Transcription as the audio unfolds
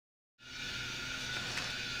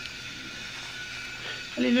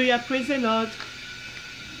Hallelujah. Praise the Lord.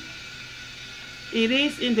 It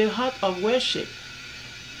is in the heart of worship.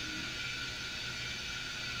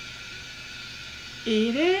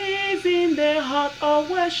 It is in the heart of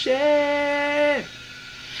worship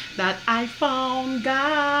that I found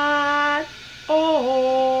God.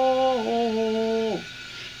 Oh,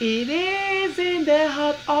 it is in the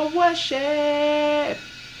heart of worship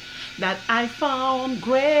that I found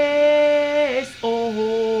grace.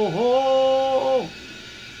 Oh,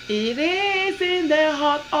 it is in the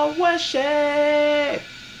heart of worship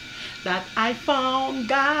that I found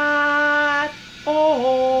God.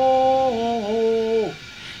 Oh,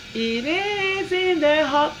 it is in the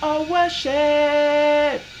heart of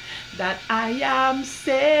worship that I am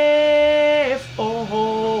safe. Oh,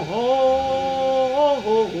 oh, oh,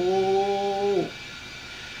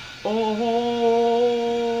 oh, oh,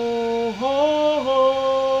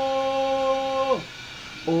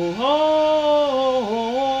 oh, oh.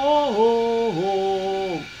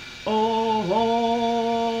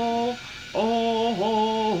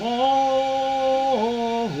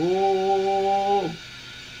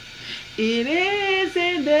 It is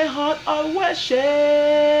in the heart of worship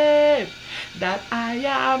that I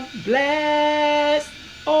am blessed.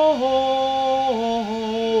 Oh,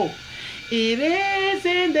 it is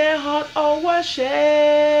in the heart of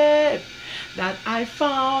worship that I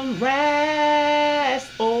found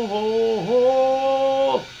rest.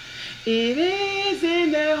 Oh, it is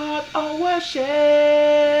in the heart of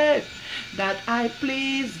worship that I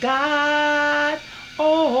please God.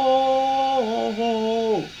 Oh,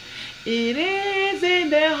 it is in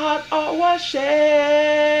the heart of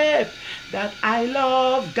worship that I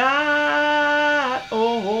love God.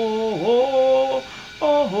 Oh, oh,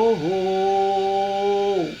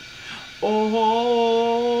 oh, oh,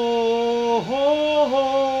 oh,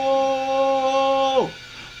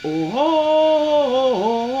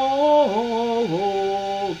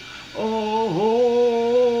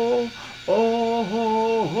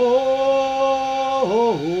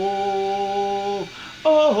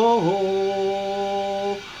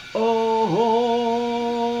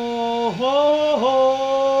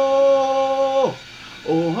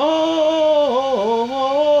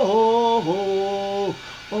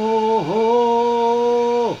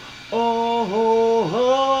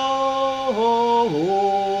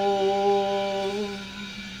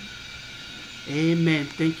 Amen.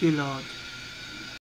 Thank you, Lord.